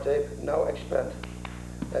armbar tape. Now expand.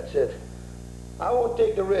 That's it. I won't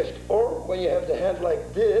take the risk. Or when you have the hand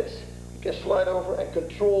like this, you can slide over and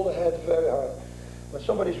control the head very hard. When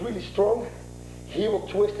somebody's really strong, he will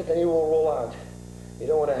twist it and he will roll out. You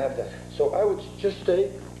don't want to have that. So I would just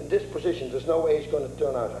stay in this position. There's no way he's going to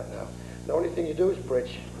turn out right now. The only thing you do is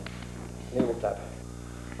bridge. And he will tap.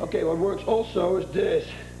 Okay, what works also is this.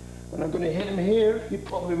 When I'm going to hit him here, he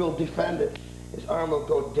probably will defend it. His arm will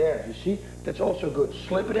go there, you see? That's also good.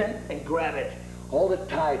 Slip it in and grab it. Hold it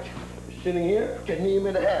tight. You're sitting here, you can knee him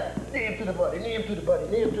in the head. Knee him to the body, knee him to the body,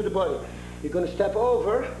 knee him to the body. You're going to step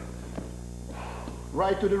over.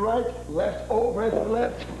 Right to the right, left over to the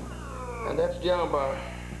left. And that's the armbar.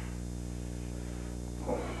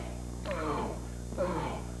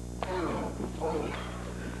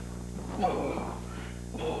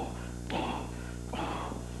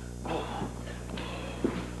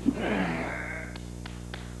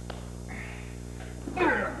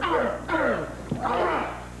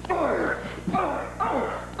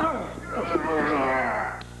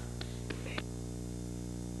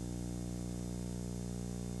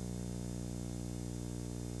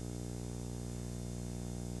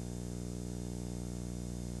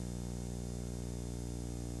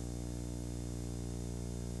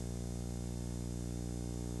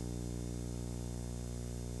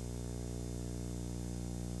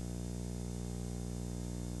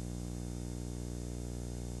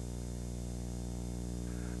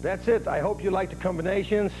 That's it. I hope you like the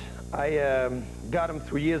combinations. I got them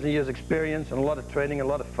through years and years experience and a lot of training, a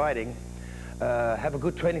lot of fighting. Have a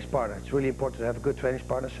good training partner. It's really important to have a good training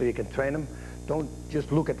partner so you can train them. Don't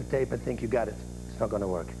just look at the tape and think you got it. It's not going to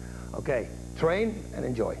work. Okay, train and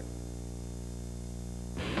enjoy.